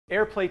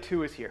AirPlay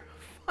 2 is here.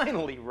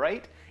 Finally,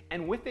 right?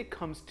 And with it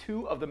comes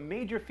two of the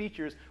major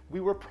features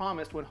we were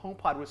promised when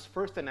HomePod was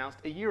first announced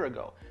a year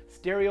ago: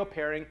 stereo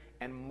pairing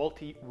and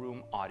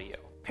multi-room audio.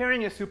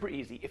 Pairing is super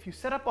easy. If you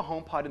set up a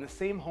HomePod in the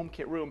same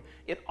HomeKit room,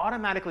 it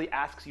automatically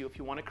asks you if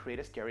you want to create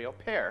a stereo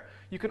pair.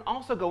 You can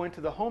also go into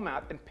the Home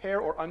app and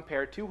pair or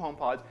unpair two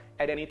HomePods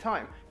at any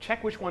time.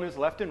 Check which one is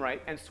left and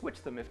right and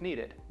switch them if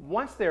needed.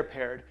 Once they're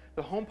paired,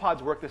 the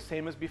HomePods work the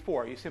same as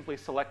before. You simply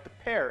select the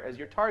pair as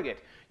your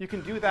target. You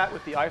can do that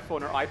with the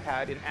iPhone or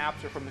iPad in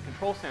apps or from the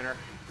control center.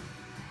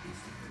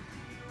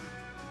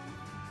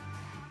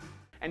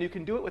 And you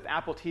can do it with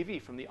Apple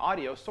TV from the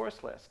audio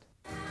source list.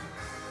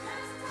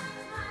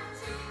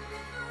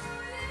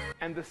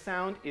 And the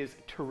sound is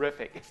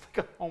terrific. It's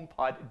like a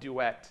HomePod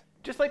duet.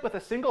 Just like with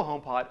a single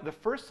HomePod, the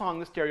first song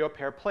the stereo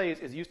pair plays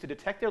is used to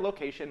detect their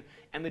location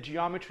and the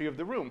geometry of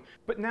the room.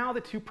 But now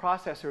the two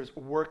processors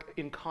work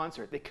in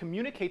concert. They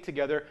communicate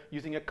together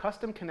using a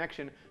custom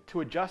connection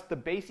to adjust the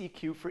bass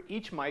EQ for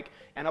each mic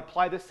and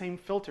apply the same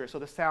filter so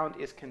the sound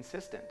is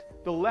consistent.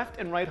 The left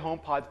and right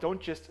HomePods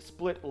don't just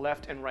split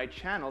left and right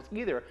channels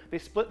either. They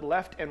split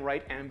left and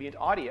right ambient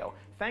audio.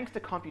 Thanks to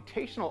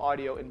computational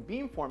audio and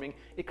beamforming,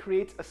 it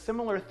creates a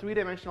similar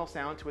three-dimensional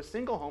sound to a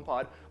single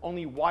HomePod,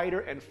 only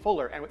wider and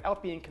fuller, and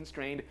without being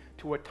constrained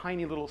to a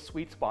tiny little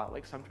sweet spot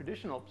like some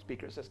traditional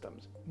speaker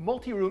systems.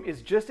 Multi-room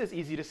is just as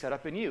easy to set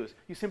up and use.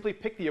 You simply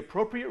pick the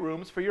appropriate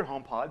rooms for your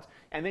HomePods,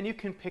 and then you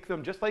can pick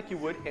them just like you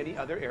would any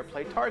other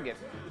AirPlay target.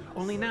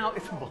 Only now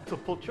it's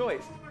multiple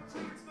choice.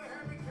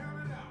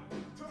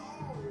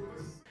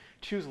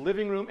 Choose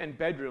living room and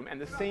bedroom,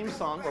 and the same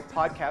song or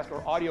podcast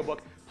or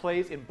audiobook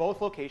plays in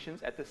both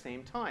locations at the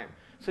same time.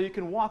 So you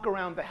can walk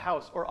around the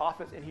house or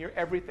office and hear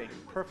everything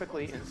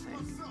perfectly in sync.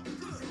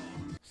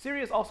 Siri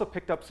has also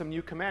picked up some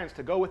new commands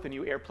to go with the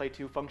new AirPlay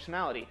 2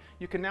 functionality.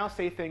 You can now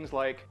say things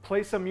like,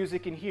 play some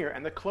music in here,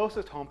 and the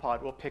closest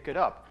HomePod will pick it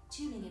up.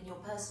 Tuning in your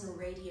personal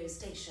radio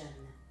station.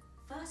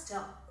 First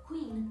up,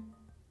 Queen.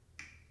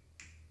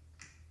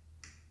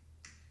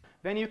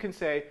 Then you can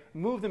say,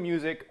 move the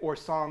music or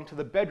song to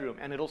the bedroom,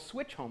 and it'll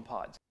switch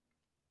HomePods.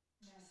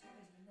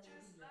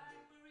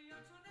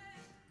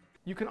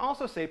 You can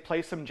also say,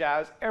 play some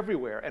jazz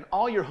everywhere, and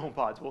all your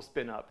HomePods will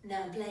spin up.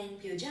 Now playing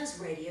pure jazz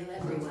radio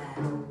everywhere.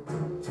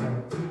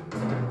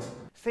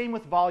 Same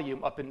with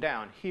volume up and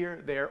down,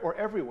 here, there, or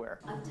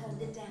everywhere. I've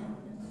turned it down.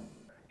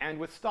 And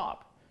with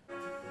stop.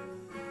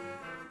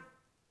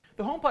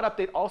 The HomePod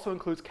update also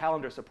includes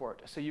calendar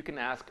support, so you can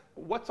ask,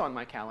 what's on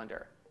my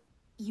calendar?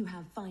 You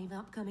have 5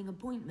 upcoming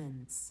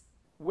appointments.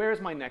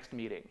 Where's my next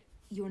meeting?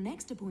 Your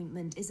next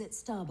appointment is at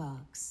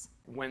Starbucks.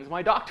 When's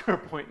my doctor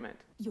appointment?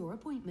 Your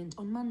appointment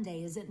on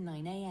Monday is at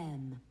 9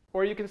 a.m.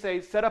 Or you can say,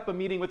 set up a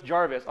meeting with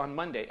Jarvis on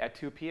Monday at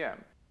 2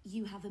 p.m.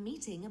 You have a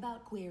meeting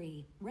about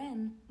query.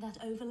 Ren, that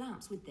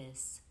overlaps with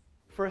this.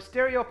 For a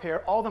stereo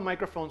pair, all the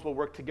microphones will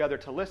work together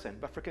to listen,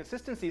 but for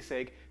consistency's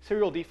sake,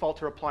 Siri will default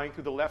to replying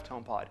through the left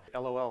HomePod.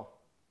 LOL.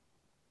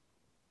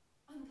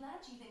 I'm glad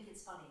you think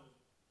it's funny.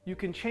 You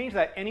can change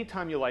that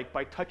anytime you like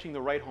by touching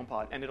the right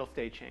HomePod, and it'll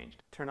stay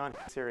changed. Turn on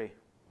Siri.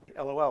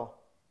 LOL.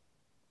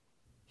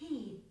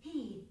 He.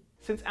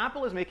 Since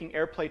Apple is making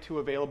AirPlay 2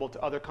 available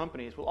to other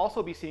companies, we'll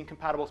also be seeing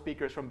compatible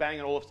speakers from Bang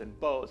 & Olufsen,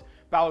 Bose,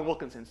 Bow &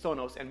 Wilkinson,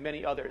 Sonos, and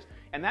many others.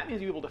 And that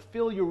means you'll be able to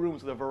fill your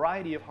rooms with a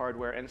variety of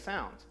hardware and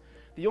sounds.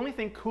 The only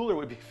thing cooler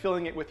would be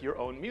filling it with your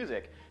own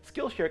music.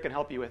 Skillshare can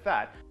help you with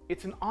that.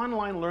 It's an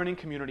online learning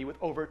community with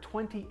over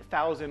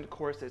 20,000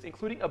 courses,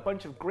 including a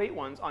bunch of great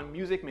ones on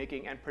music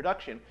making and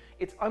production.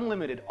 It's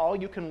unlimited, all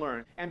you can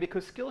learn. And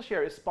because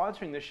Skillshare is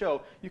sponsoring the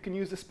show, you can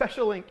use the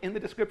special link in the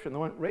description, the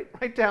one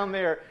right down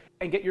there,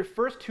 and get your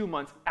first 2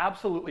 months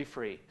absolutely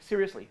free.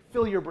 Seriously,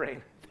 fill your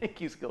brain.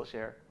 Thank you,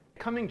 Skillshare.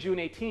 Coming June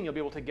 18, you'll be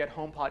able to get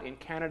HomePod in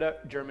Canada,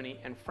 Germany,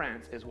 and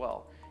France as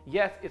well.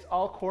 Yes, it's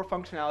all core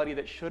functionality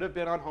that should have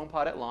been on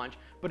HomePod at launch,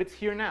 but it's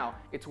here now.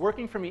 It's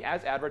working for me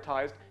as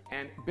advertised,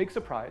 and big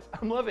surprise,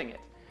 I'm loving it.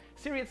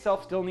 Siri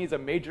itself still needs a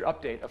major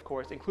update, of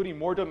course, including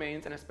more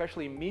domains and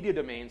especially media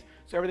domains,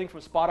 so everything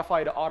from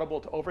Spotify to Audible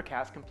to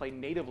Overcast can play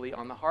natively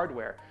on the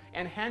hardware.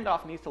 And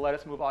handoff needs to let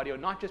us move audio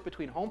not just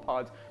between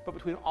HomePods, but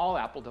between all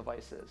Apple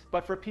devices.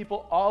 But for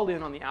people all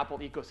in on the Apple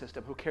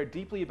ecosystem who care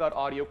deeply about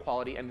audio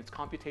quality and its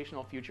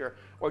computational future,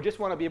 or just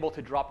want to be able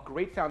to drop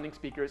great sounding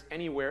speakers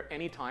anywhere,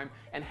 anytime,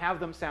 and have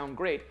them sound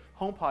great,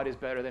 HomePod is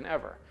better than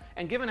ever.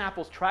 And given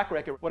Apple's track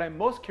record, what I'm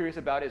most curious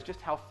about is just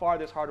how far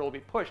this hardware will be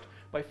pushed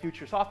by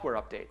future software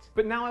updates.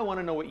 But now I want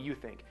to know what you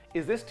think.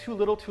 Is this too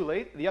little too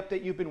late, the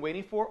update you've been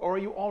waiting for, or are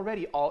you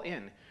already all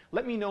in?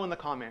 Let me know in the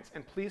comments,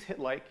 and please hit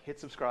like,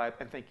 hit subscribe,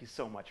 and thank you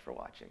so much for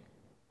watching.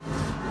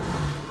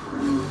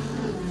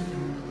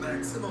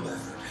 Maximum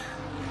effort.